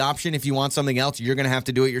 This is the option. If you want something else, you're going to have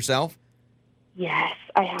to do it yourself? Yes,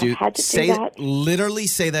 I have had to do that. Literally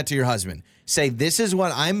say that to your husband. Say, this is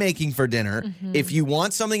what I'm making for dinner. If you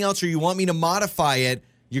want something else or you want me to modify it,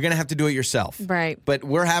 you're going to have to do it yourself. Right. But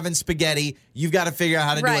we're having spaghetti. You've got to figure out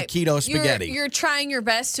how to do a keto spaghetti. You're trying your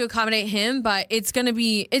best to accommodate him, but it's going to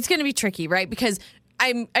be tricky, right? Because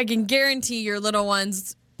I can guarantee your little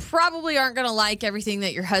ones probably aren't going to like everything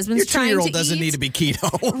that your husband's trying to eat. Your 2-year-old doesn't need to be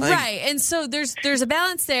keto. Right. And so there's a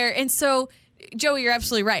balance there. And so, Joey, you're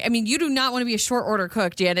absolutely right. I mean, you do not want to be a short order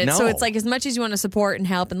cook, Janet. No. So it's like, as much as you want to support and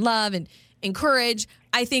help and love and encourage,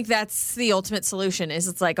 I think that's the ultimate solution. Is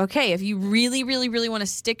it's like, okay, if you really, really, really want to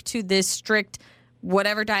stick to this strict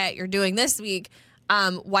whatever diet you're doing this week,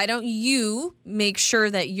 why don't you make sure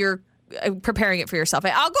that you're preparing it for yourself?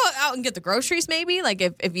 I'll go out and get the groceries maybe, like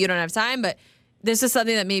if you don't have time, but this is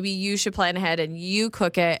something that maybe you should plan ahead and you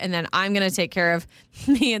cook it, and then I'm going to take care of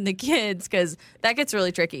me and the kids, because that gets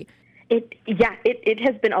really tricky. It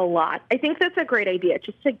has been a lot. I think that's a great idea,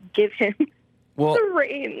 just to give him the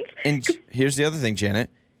reins. And here's the other thing, Janet.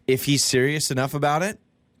 If he's serious enough about it,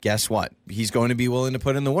 guess what? He's going to be willing to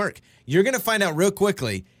put in the work. You're going to find out real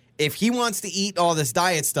quickly if he wants to eat all this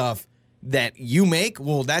diet stuff that you make.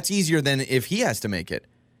 Well, that's easier than if he has to make it.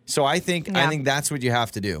 So I think that's what you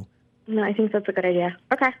have to do. No, I think that's a good idea.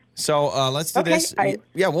 Okay. So let's do this.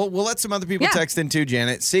 We'll let some other people text in too,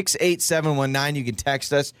 Janet. 68719. You can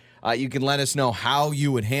text us. You can let us know how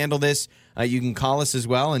you would handle this. You can call us as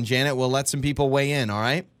well. And Janet, we'll let some people weigh in, all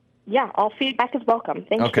right? Yeah, all feedback is welcome.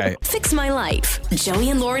 Thank you. Fix My Life.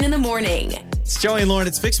 Joey and Lauren in the morning. It's Joey and Lauren.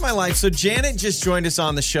 It's Fix My Life. So Janet just joined us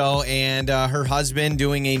on the show, and her husband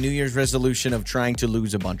doing a New Year's resolution of trying to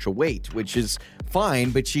lose a bunch of weight, which is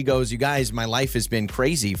fine. But she goes, you guys, my life has been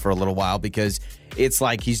crazy for a little while because it's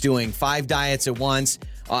like he's doing 5 diets at once.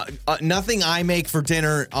 Nothing I make for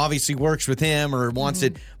dinner obviously works with him or wants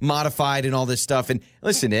it modified and all this stuff. And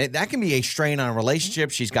listen, that can be a strain on a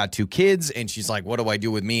relationship. She's got 2 kids, and she's like, what do I do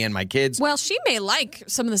with me and my kids? Well, she may like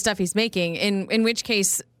some of the stuff he's making, in which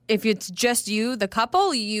case, if it's just you, the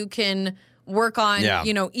couple, you can work on,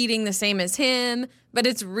 eating the same as him. But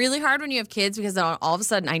it's really hard when you have kids because all of a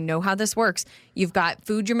sudden, I know how this works. You've got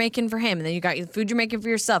food you're making for him, and then you got food you're making for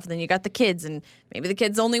yourself, and then you got the kids, and maybe the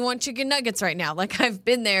kids only want chicken nuggets right now. Like, I've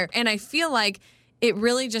been there, and I feel like it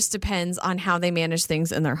really just depends on how they manage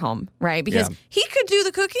things in their home, right? Because he could do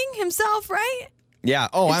the cooking himself, right? Yeah.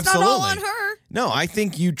 Oh, it's absolutely. Not all on her. No, I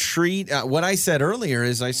think you treat what I said earlier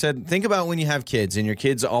is I said, think about when you have kids and your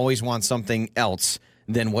kids always want something else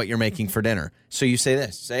than what you're making for dinner. So you say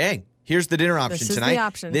this, hey, here's the dinner option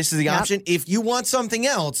tonight. This is the option. If you want something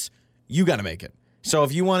else, you got to make it. So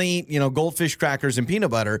if you want to eat, goldfish crackers and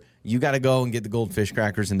peanut butter, you got to go and get the goldfish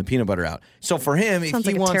crackers and the peanut butter out. So for him, if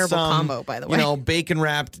he wants some, combo, by the way. Bacon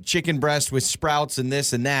wrapped chicken breast with sprouts and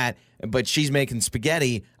this and that, but she's making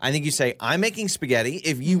spaghetti, I think you say, I'm making spaghetti.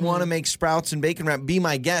 If you want to make sprouts and bacon wrap, be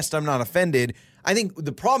my guest. I'm not offended. I think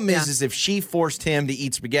the problem is if she forced him to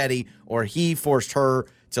eat spaghetti or he forced her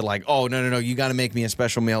to like, oh, no, you got to make me a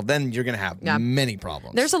special meal, then you're going to have many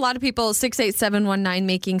problems. There's a lot of people, 68719,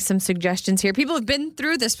 making some suggestions here. People have been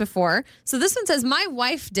through this before. So this one says, my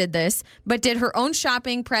wife did this, but did her own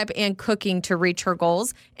shopping, prep, and cooking to reach her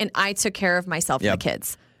goals, and I took care of myself and the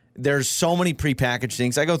kids. There's so many prepackaged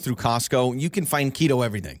things. I go through Costco. You can find keto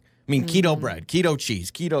everything. I mean, keto bread, keto cheese,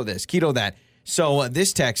 keto this, keto that. So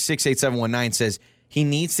this text, 68719, says, he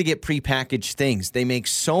needs to get prepackaged things. They make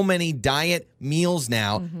so many diet meals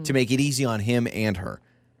now to make it easy on him and her.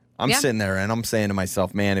 I'm sitting there and I'm saying to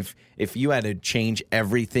myself, man, if you had to change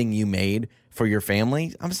everything you made for your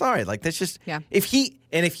family, I'm sorry. Like, that's just, if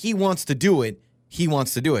he wants to do it, he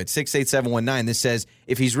wants to do it. 68719, this says,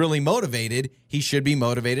 if he's really motivated, he should be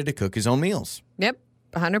motivated to cook his own meals. Yep,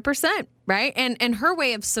 100%, right? And her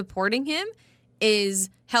way of supporting him is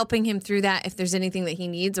helping him through that if there's anything that he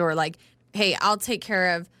needs, or like, hey, I'll take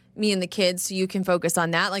care of me and the kids so you can focus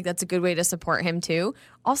on that. Like, that's a good way to support him too.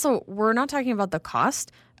 Also, we're not talking about the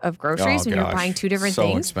cost of groceries when you're buying 2 different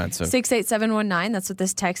things. So expensive. 68719, that's what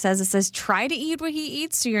this text says. It says, try to eat what he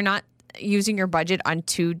eats so you're not using your budget on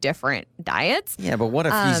 2 different diets. Yeah, but what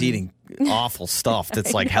if he's eating awful stuff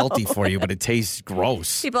that's like healthy for you, but it tastes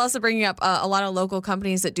gross? People also bringing up a lot of local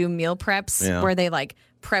companies that do meal preps where they like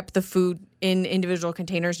prep the food in individual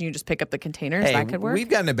containers and you just pick up the containers. Hey, that could work. We've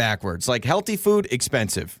gotten it backwards. Like, healthy food,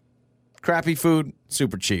 expensive. Crappy food,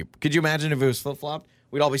 super cheap. Could you imagine if it was flip-flopped?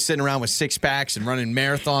 We'd all be sitting around with 6-packs and running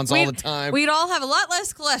marathons all the time. We'd all have a lot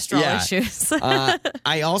less cholesterol issues.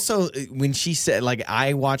 I also, when she said, like,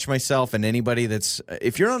 I watch myself and anybody that's,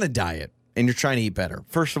 if you're on a diet and you're trying to eat better,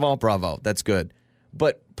 first of all, bravo, that's good.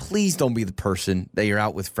 But please don't be the person that you're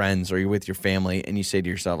out with friends or you're with your family and you say to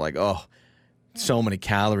yourself, like, oh, so many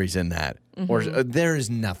calories in that. Or there is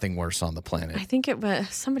nothing worse on the planet. I think it was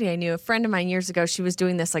somebody I knew, a friend of mine years ago. She was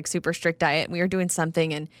doing this like super strict diet. And we were doing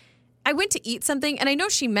something and I went to eat something and I know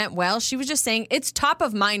she meant well. She was just saying it's top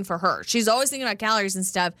of mind for her. She's always thinking about calories and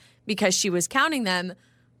stuff because she was counting them.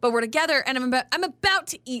 But we're together and I'm about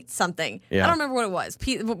to eat something. Yeah. I don't remember what it was.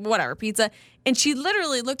 Pizza. And she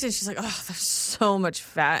literally looked at it. She's like, oh, there's so much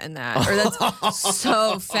fat in that. Or that's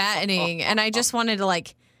so fattening. And I just wanted to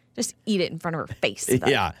like just eat it in front of her face.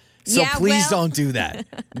 Yeah. So please don't do that.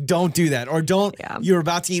 Don't do that. Or don't, you're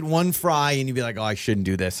about to eat one fry and you'd be like, oh, I shouldn't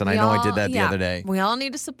do this. And I know I did that the other day. We all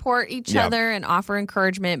need to support each other and offer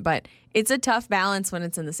encouragement, but it's a tough balance when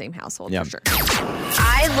it's in the same household for sure.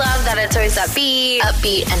 I love that it's always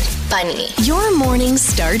upbeat and funny. Your mornings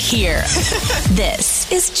start here.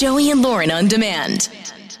 This is Joey and Lauren on Demand.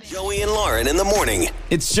 Joey and Lauren in the morning.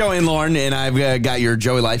 It's Joey and Lauren, and I've got your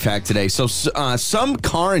Joey life hack today. So some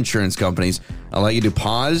car insurance companies allow you to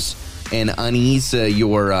pause and unease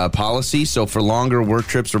your policy. So for longer work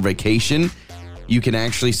trips or vacation, you can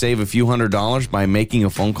actually save a few $100s by making a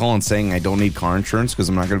phone call and saying, I don't need car insurance because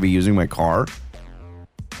I'm not going to be using my car.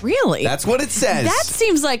 Really? That's what it says. That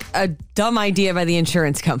seems like a dumb idea by the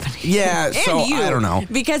insurance company. Yeah, so I don't know.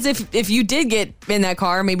 Because if you did get in that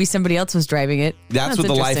car, maybe somebody else was driving it. That's what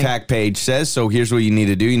the life hack page says. So here's what you need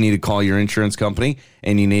to do. You need to call your insurance company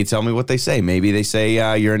and you need to tell me what they say. Maybe they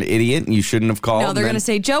say you're an idiot and you shouldn't have called. No, they're going to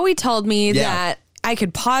say, Joey told me that I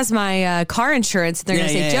could pause my car insurance. They're going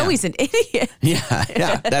to say, Joey's an idiot.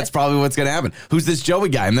 Yeah. That's probably what's going to happen. Who's this Joey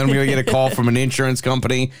guy? And then I'm going to get a call from an insurance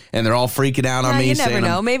company and they're all freaking out on me. You never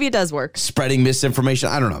know. Maybe it does work. Spreading misinformation.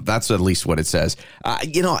 I don't know. That's at least what it says.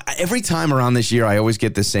 Every time around this year, I always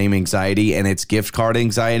get the same anxiety, and it's gift card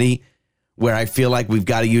anxiety, where I feel like we've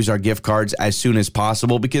got to use our gift cards as soon as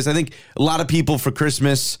possible, because I think a lot of people for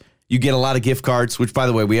Christmas, you get a lot of gift cards, which, by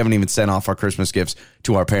the way, we haven't even sent off our Christmas gifts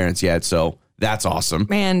to our parents yet. So that's awesome.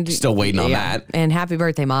 And still waiting on that. And happy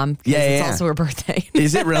birthday, Mom. It's also her birthday.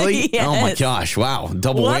 Is it really? Yes. Oh my gosh. Wow.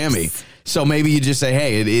 Double whammy. So maybe you just say,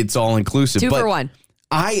 hey, it's all inclusive. 2 for 1.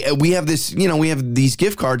 We have this, we have these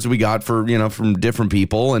gift cards we got for, from different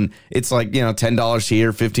people. And it's like, $10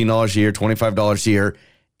 here, $15 here, $25 here.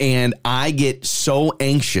 And I get so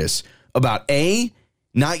anxious about A,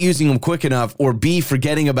 not using them quick enough, or B,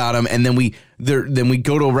 forgetting about them, and then we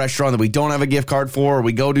go to a restaurant that we don't have a gift card for, or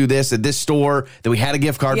we go do this at this store that we had a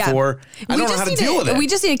gift card for. I don't know how to deal with it. We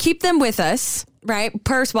just need to keep them with us, right?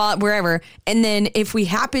 Purse, wallet, wherever. And then if we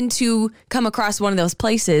happen to come across one of those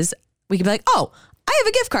places, we can be like, oh, I have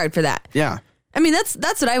a gift card for that. Yeah. I mean, that's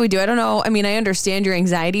what I would do. I don't know. I mean, I understand your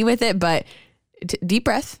anxiety with it, but deep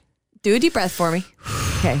breath. Do a deep breath for me.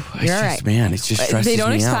 Okay, you're all right. Man, it's just stresses me out. They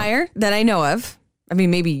don't expire that I know of. I mean,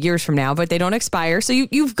 maybe years from now, but they don't expire. So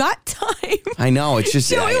you've got time. I know. It's just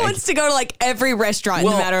Joey wants to go to like every restaurant in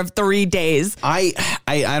a matter of 3 days. I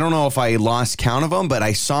don't know if I lost count of them, but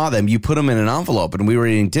I saw them. You put them in an envelope, and we were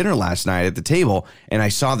eating dinner last night at the table, and I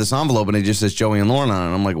saw this envelope, and it just says Joey and Lauren on it.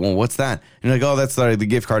 And I'm like, well, what's that? And you're like, oh, that's the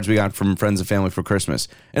gift cards we got from friends and family for Christmas.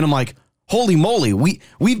 And I'm like, holy moly,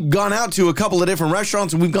 we've gone out to a couple of different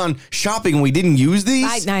restaurants and we've gone shopping and we didn't use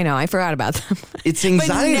these? I know. I forgot about them. It's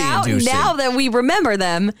anxiety-inducing. Now that we remember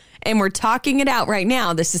them and we're talking it out right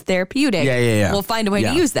now, this is therapeutic. Yeah. We'll find a way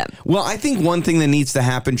to use them. Well, I think one thing that needs to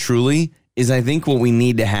happen truly is I think what we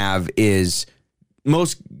need to have is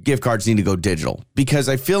most gift cards need to go digital, because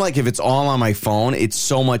I feel like if it's all on my phone, it's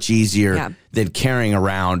so much easier than carrying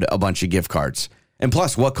around a bunch of gift cards. And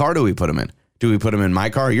plus, what car do we put them in? Do we put them in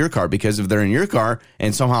my car or your car? Because if they're in your car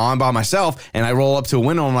and somehow I'm by myself and I roll up to a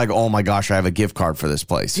window, I'm like, oh my gosh, I have a gift card for this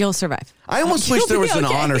place. You'll survive. I almost wish there was an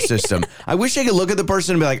honor system. I wish I could look at the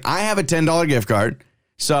person and be like, I have a $10 gift card.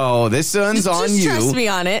 So this one's on you. Trust me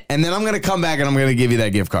on it. And then I'm going to come back and I'm going to give you that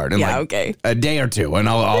gift card in a day or two, and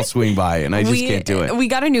I'll swing by, and I just can't do it. We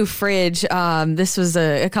got a new fridge. This was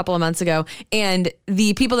a couple of months ago, and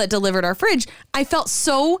the people that delivered our fridge, I felt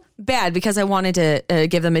so bad because I wanted to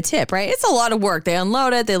give them a tip, right? It's a lot of work. They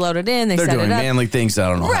unload it, they load it in, they're set doing it up. Manly things that I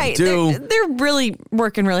don't know how to do. They're really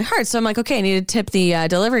working really hard. So I'm like, okay, I need to tip the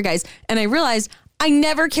delivery guys. And I realized I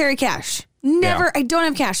never carry cash. I don't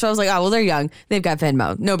have cash. So I was like, oh, well, they're young. They've got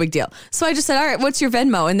Venmo. No big deal. So I just said, all right, what's your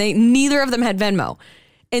Venmo? And neither of them had Venmo.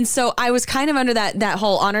 And so I was kind of under that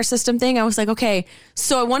whole honor system thing. I was like, okay,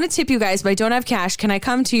 so I want to tip you guys, but I don't have cash. Can I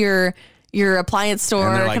come to your appliance store?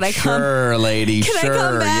 And they're like, can I come? Sure, lady. Can I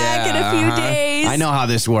come back in a few days? I know how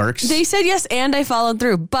this works. They said yes, and I followed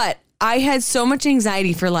through. But I had so much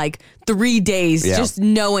anxiety for like 3 days, just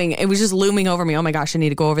knowing it was just looming over me. Oh my gosh, I need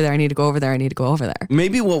to go over there. I need to go over there. I need to go over there.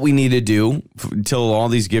 Maybe what we need to do until all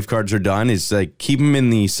these gift cards are done is like keep them in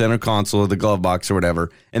the center console of the glove box or whatever.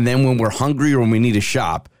 And then when we're hungry or when we need to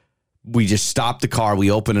shop, we just stop the car, we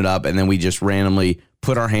open it up, and then we just randomly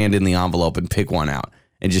put our hand in the envelope and pick one out.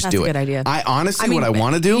 And just do it. That's a good idea. I honestly, what I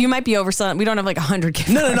want to do. You might be overselling. We don't have like 100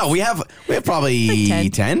 gift cards. No. We have probably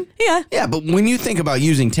like 10. Yeah. Yeah, but when you think about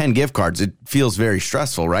using 10 gift cards, it feels very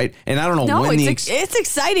stressful, right? And I don't know when it's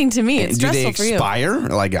exciting to me. It's stressful for you. Do they expire?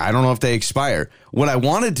 Like, I don't know if they expire. What I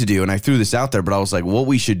wanted to do, and I threw this out there, but I was like, what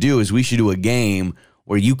we should do is we should do a game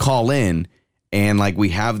where you call in and like we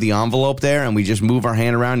have the envelope there and we just move our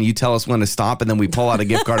hand around and you tell us when to stop and then we pull out a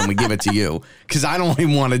gift card and we give it to you. Because I don't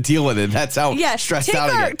even want to deal with it. That's how stressed out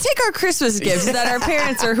I get. Take our Christmas gifts that our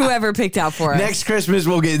parents or whoever picked out for us. Next Christmas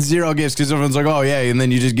we'll get 0 gifts because everyone's like, oh yeah, and then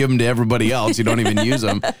you just give them to everybody else. You don't even use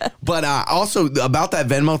them. But also about that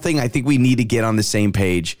Venmo thing, I think we need to get on the same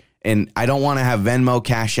page And I don't want to have Venmo,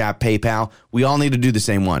 Cash App, PayPal. We all need to do the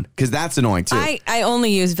same one because that's annoying too. I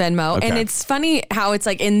only use Venmo. Okay. And it's funny how it's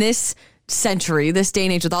like in this century, this day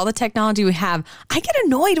and age, with all the technology we have, I get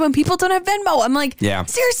annoyed when people don't have Venmo. I'm like,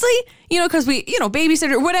 seriously? Because we,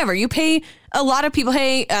 babysitter, whatever. You pay a lot of people,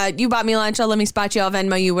 hey, you bought me lunch, let me spot you, I'll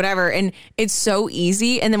Venmo you, whatever. And it's so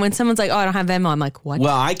easy. And then when someone's like, oh, I don't have Venmo, I'm like, what?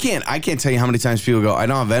 Well, I can't tell you how many times people go, I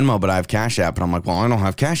don't have Venmo, but I have Cash App. And I'm like, well, I don't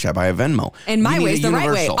have Cash App, I have Venmo. And my way is the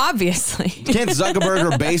right way, obviously. Can't Zuckerberg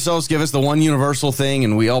or Bezos give us the one universal thing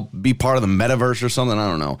and we all be part of the metaverse or something? I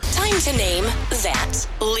don't know. Time to name that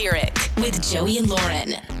lyric with Joey and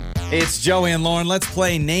Lauren. It's Joey and Lauren. Let's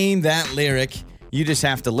play Name That Lyric. You just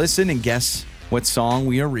have to listen and guess what song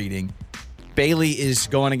we are reading. Bailey is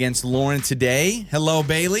going against Lauren today. Hello,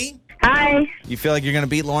 Bailey. Hi. You feel like you're going to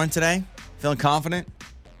beat Lauren today? Feeling confident?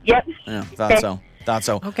 Yep. Yeah, thought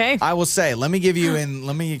so. Okay. I will say, let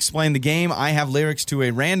me explain the game. I have lyrics to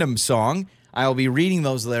a random song. I will be reading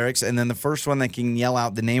those lyrics, and then the first one that can yell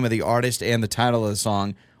out the name of the artist and the title of the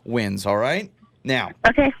song wins, all right? Now,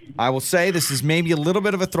 okay. I will say this is maybe a little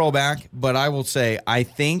bit of a throwback, but I will say I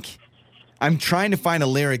think I'm trying to find a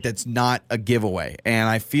lyric that's not a giveaway, and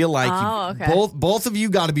I feel like both of you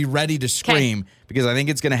got to be ready to scream because I think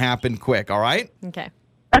it's going to happen quick. All right? Okay.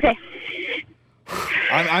 Okay.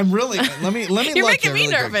 I'm really. Let me. You're look making me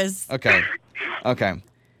really nervous. Quick. Okay.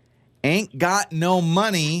 Ain't got no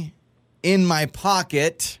money in my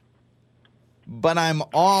pocket, but I'm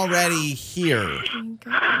already here. Ain't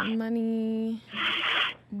got no money.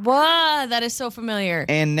 Wow, that is so familiar.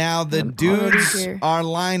 And now the dudes are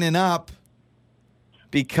lining up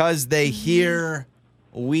because they hear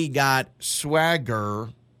we got swagger.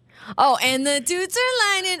 Oh, and the dudes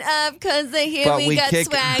are lining up because they hear we got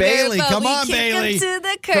swagger. Bailey, but come we on, kick Bailey. them to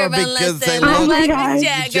the curb unless they look look like like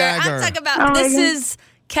Jagger. I'm talking about this is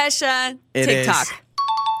Kesha It TikTok. is.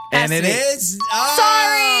 And it is.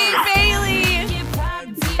 Sorry, Bailey.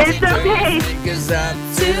 It's okay.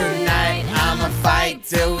 Tonight, I'ma fight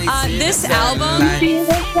till we see This the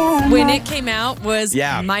album, when it came out, was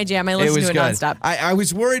my jam. I listened to it nonstop. I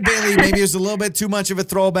was worried, Bailey, maybe it was a little bit too much of a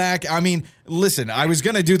throwback. I mean, listen, I was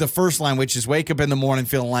going to do the first line, which is wake up in the morning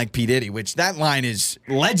feeling like P. Diddy, which that line is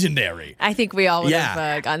legendary. I think we all would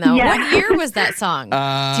have gotten that one. Yeah. What year was that song?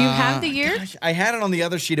 Do you have the year? Gosh, I had it on the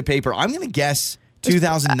other sheet of paper. I'm going to guess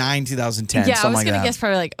 2009, 2010, Yeah, I something was like going to that. guess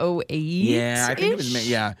probably like 08. Yeah, I think it was,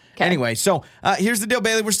 yeah. Okay. Anyway, so here's the deal,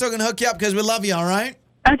 Bailey. We're still going to hook you up because we love you, all right?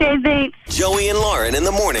 Okay, thanks. Joey and Lauren in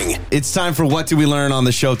the morning. It's time for What Did We Learn on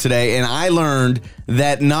the show today? And I learned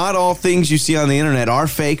that not all things you see on the internet are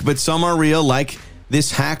fake, but some are real, like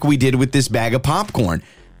this hack we did with this bag of popcorn.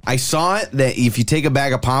 I saw it that if you take a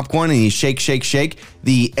bag of popcorn and you shake,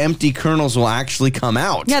 the empty kernels will actually come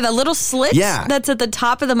out. Yeah, the little slit that's at the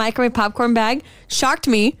top of the microwave popcorn bag shocked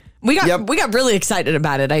me. We got really excited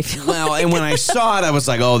about it, I feel like. And when I saw it, I was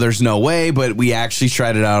like, oh, there's no way. But we actually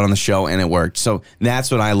tried it out on the show, and it worked. So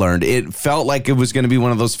that's what I learned. It felt like it was going to be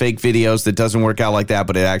one of those fake videos that doesn't work out like that,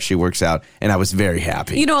 but it actually works out, and I was very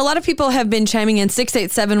happy. A lot of people have been chiming in,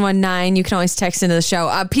 68719. You can always text into the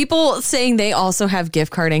show. People saying they also have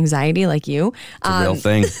gift card anxiety like you. It's a real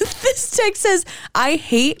thing. This text says, I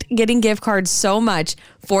hate getting gift cards so much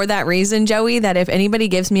for that reason, Joey, that if anybody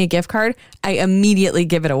gives me a gift card, I immediately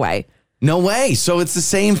give it away. No way. So it's the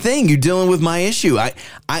same thing. You're dealing with my issue.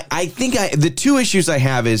 I think the two issues I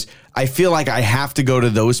have is I feel like I have to go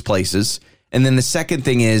to those places. And then the second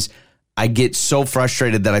thing is I get so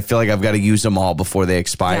frustrated that I feel like I've got to use them all before they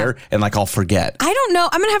expire and I'll forget. I don't know.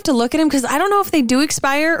 I'm going to have to look at them because I don't know if they do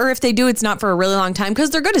expire or if they do, it's not for a really long time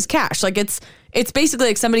because they're good as cash. Like it's basically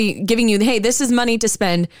like somebody giving you, hey, this is money to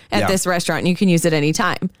spend at this restaurant and you can use it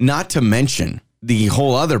anytime. Not to mention the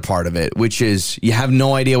whole other part of it, which is you have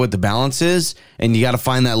no idea what the balance is, and you got to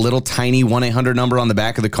find that little tiny 1-800 number on the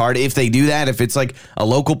back of the card. If they do that, if it's like a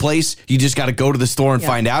local place, you just got to go to the store and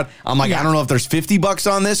find out. I'm like, I don't know if there's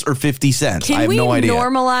 $50 on this or 50 cents. I have no idea. Can we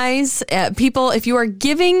normalize people, if you are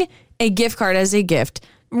giving a gift card as a gift,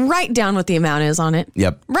 write down what the amount is on it.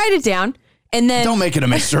 Yep. Write it down. And then don't make it a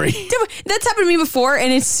mystery. That's happened to me before,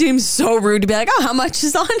 and it seems so rude to be like, oh, how much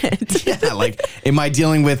is on it? Yeah, like, am I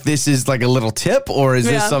dealing with this is like a little tip, or is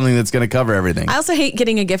this something that's going to cover everything? I also hate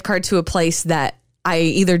getting a gift card to a place that I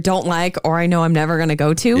either don't like or I know I'm never going to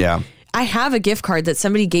go to. Yeah. I have a gift card that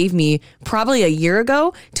somebody gave me probably a year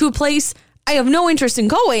ago to a place I have no interest in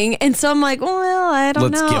going. And so I'm like, well, I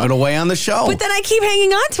don't know. Let's give it away on the show. But then I keep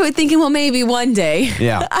hanging on to it thinking, well, maybe one day.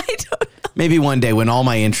 Yeah. I don't know. Maybe one day when all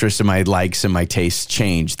my interests and my likes and my tastes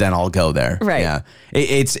change, then I'll go there. Right. Yeah.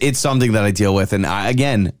 It's something that I deal with. And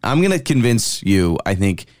I'm going to convince you, I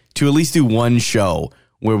think, to at least do one show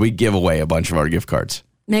where we give away a bunch of our gift cards.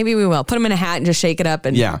 Maybe we will. Put them in a hat and just shake it up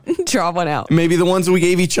and draw one out. Maybe the ones that we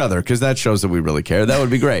gave each other, because that shows that we really care. That would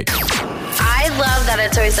be great. I love that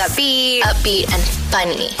it's always upbeat and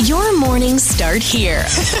funny. Your mornings start here.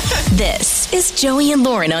 This is Joey and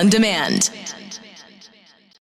Lauren on Demand.